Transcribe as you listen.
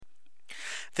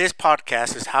This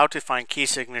podcast is how to find key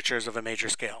signatures of a major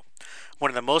scale. One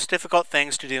of the most difficult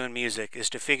things to do in music is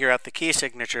to figure out the key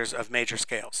signatures of major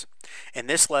scales. In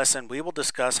this lesson, we will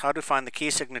discuss how to find the key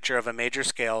signature of a major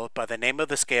scale by the name of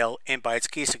the scale and by its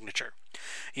key signature.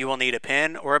 You will need a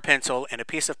pen or a pencil and a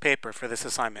piece of paper for this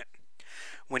assignment.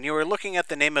 When you are looking at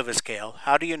the name of a scale,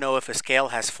 how do you know if a scale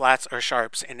has flats or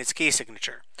sharps in its key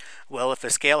signature? Well, if a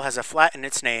scale has a flat in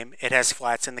its name, it has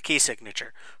flats in the key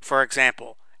signature. For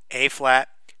example, A flat,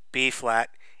 B flat,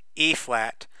 E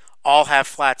flat, all have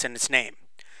flats in its name.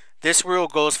 This rule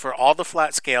goes for all the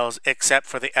flat scales except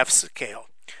for the F scale.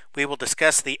 We will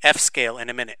discuss the F scale in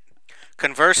a minute.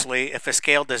 Conversely, if a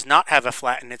scale does not have a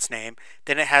flat in its name,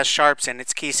 then it has sharps in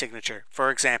its key signature.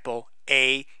 For example,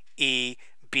 A, E,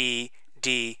 B,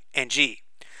 D, and G.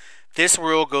 This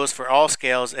rule goes for all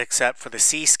scales except for the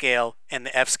C scale and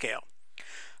the F scale.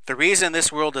 The reason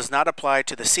this rule does not apply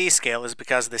to the C scale is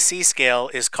because the C scale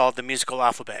is called the musical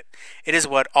alphabet. It is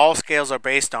what all scales are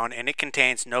based on, and it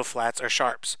contains no flats or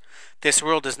sharps. This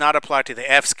rule does not apply to the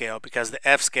F scale because the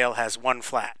F scale has one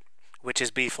flat, which is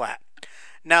B flat.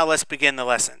 Now let's begin the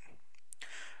lesson.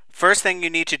 First thing you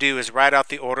need to do is write out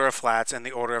the order of flats and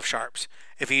the order of sharps.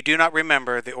 If you do not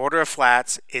remember, the order of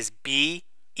flats is B,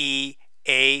 E,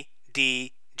 A,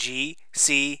 D, G,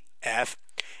 C, F,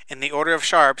 and the order of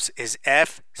sharps is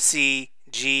F, C,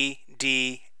 G,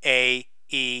 D, A,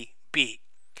 E, B.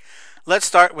 Let's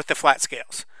start with the flat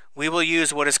scales. We will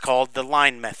use what is called the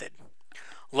line method.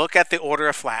 Look at the order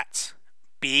of flats.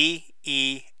 B,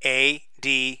 E, A,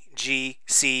 D, G,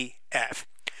 C, F.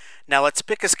 Now let's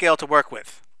pick a scale to work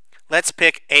with. Let's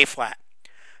pick A flat.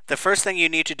 The first thing you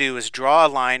need to do is draw a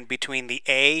line between the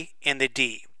A and the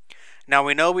D. Now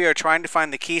we know we are trying to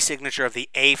find the key signature of the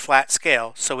A flat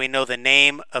scale, so we know the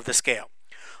name of the scale.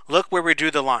 Look where we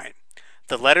drew the line.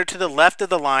 The letter to the left of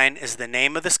the line is the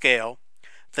name of the scale.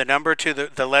 The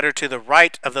letter to the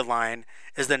right of the line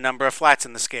is the number of flats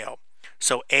in the scale.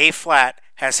 So A flat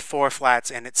has 4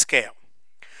 flats in its scale.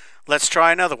 Let's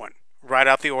try another one. Write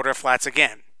out the order of flats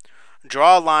again.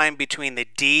 Draw a line between the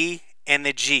D and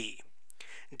the G.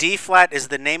 D flat is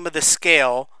the name of the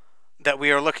scale that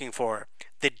we are looking for.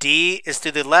 The D is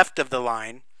to the left of the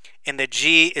line, and the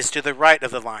G is to the right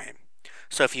of the line.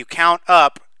 So if you count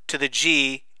up to the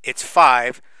G, it's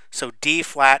 5, so D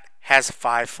flat has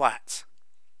 5 flats.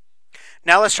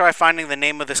 Now let's try finding the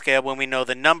name of the scale when we know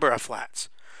the number of flats.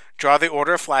 Draw the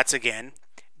order of flats again.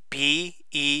 B,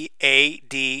 E, A,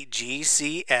 D, G,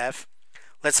 C, F.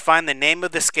 Let's find the name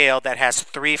of the scale that has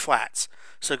 3 flats.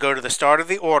 So go to the start of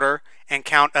the order and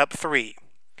count up 3.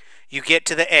 You get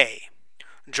to the A.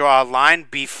 Draw a line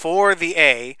before the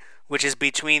A, which is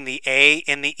between the A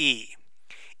and the E.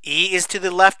 E is to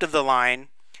the left of the line,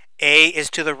 A is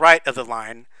to the right of the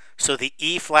line, so the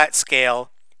E flat scale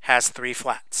has 3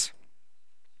 flats.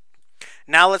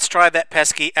 Now let's try that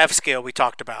pesky F scale we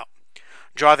talked about.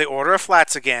 Draw the order of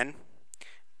flats again.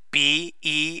 B,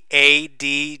 E, A,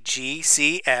 D, G,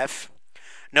 C, F.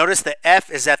 Notice the F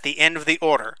is at the end of the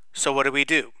order, so what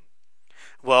do?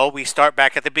 Well, we start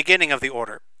back at the beginning of the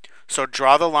order. So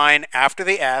draw the line after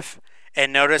the F,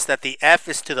 and notice that the F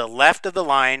is to the left of the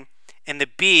line, and the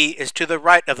B is to the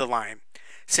right of the line.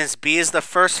 Since B is the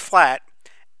first flat,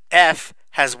 F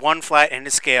has 1 flat in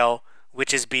its scale,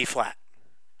 which is B flat.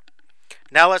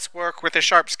 Now let's work with the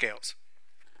sharp scales.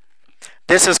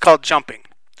 This is called jumping.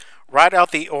 Write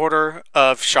out the order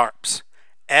of sharps.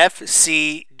 F,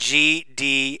 C, G,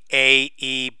 D, A,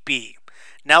 E, B.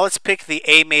 Now let's pick the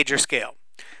A major scale.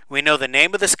 We know the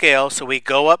name of the scale, so we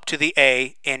go up to the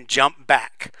A and jump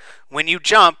back. When you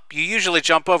jump, you usually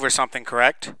jump over something,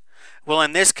 correct? Well,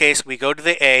 in this case, we go to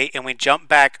the A and we jump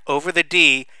back over the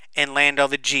D and land on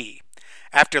the G.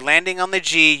 After landing on the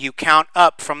G, you count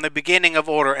up from the beginning of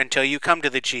order until you come to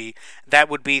the G. That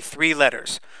would be 3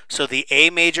 letters. So the A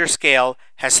major scale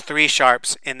has 3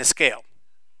 sharps in the scale.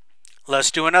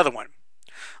 Let's do another one.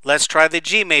 Let's try the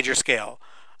G major scale.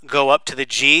 Go up to the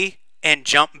G and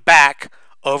jump back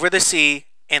over the C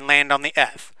and land on the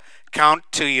F. Count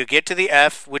till you get to the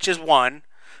F, which is 1,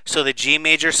 so the G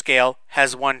major scale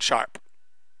has 1 sharp.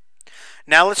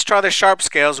 Now let's try the sharp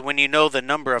scales when you know the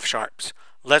number of sharps.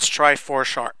 Let's try 4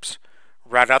 sharps.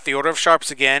 Write out the order of sharps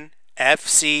again. F,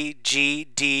 C, G,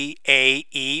 D, A,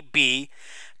 E, B.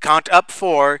 Count up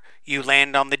 4, you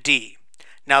land on the D.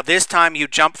 Now this time you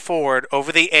jump forward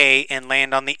over the A and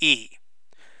land on the E.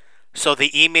 So the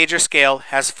E major scale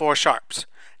has 4 sharps.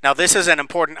 Now this is an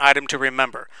important item to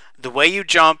remember. The way you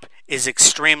jump is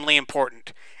extremely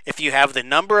important. If you have the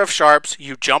number of sharps,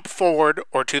 you jump forward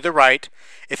or to the right.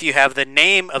 If you have the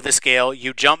name of the scale,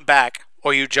 you jump back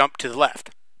or you jump to the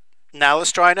left. Now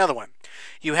let's try another one.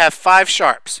 You have 5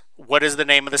 sharps. what is the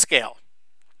name of the scale?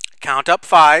 Count up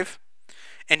 5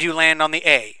 and you land on the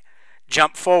A.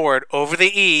 Jump forward over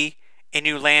the E and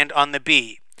you land on the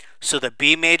B. So the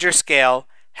B major scale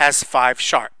has 5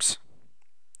 sharps.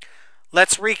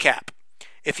 Let's recap.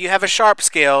 If you have a sharp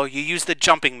scale, you use the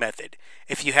jumping method.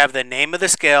 If you have the name of the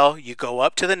scale, you go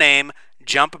up to the name,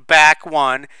 jump back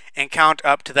 1, and count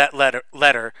up to that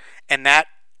letter, and that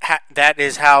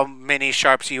is how many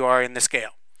sharps you are in the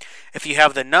scale. If you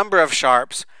have the number of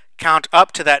sharps, count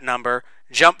up to that number,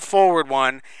 jump forward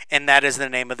 1, and that is the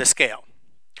name of the scale.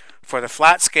 For the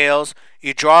flat scales,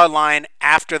 you draw a line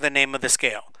after the name of the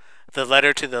scale. The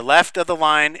letter to the left of the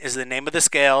line is the name of the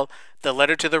scale. The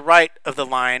letter to the right of the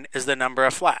line is the number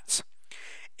of flats.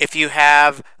 If you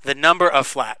have the number of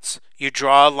flats, you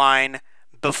draw a line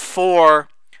before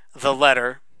the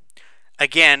letter.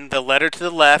 Again, the letter to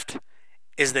the left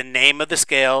is the name of the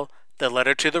scale. The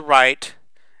letter to the right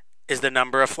is the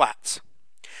number of flats.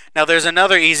 Now there's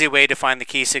another easy way to find the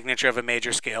key signature of a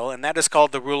major scale, and that is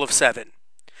called the rule of 7,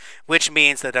 which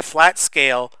means that a flat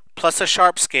scale plus a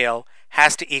sharp scale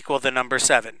has to equal the number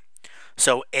 7.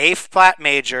 So A flat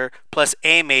major plus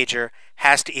A major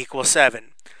has to equal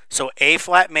 7. So A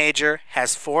flat major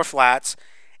has 4 flats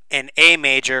and A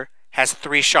major has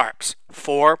 3 sharps.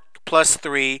 4 plus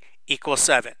 3 equals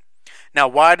 7. Now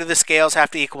why do the scales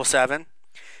have to equal 7?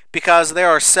 Because there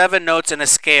are 7 notes in a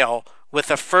scale with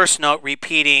the first note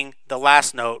repeating the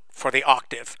last note for the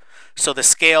octave. So the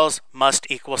scales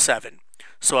must equal 7.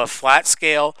 So a flat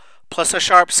scale plus a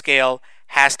sharp scale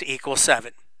has to equal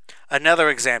 7. Another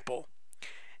example,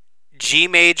 G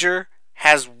major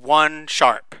has 1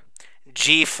 sharp.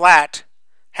 G flat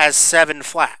has 7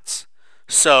 flats.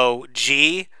 So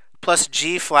G plus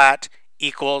G flat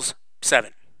equals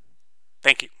 7.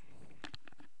 Thank you.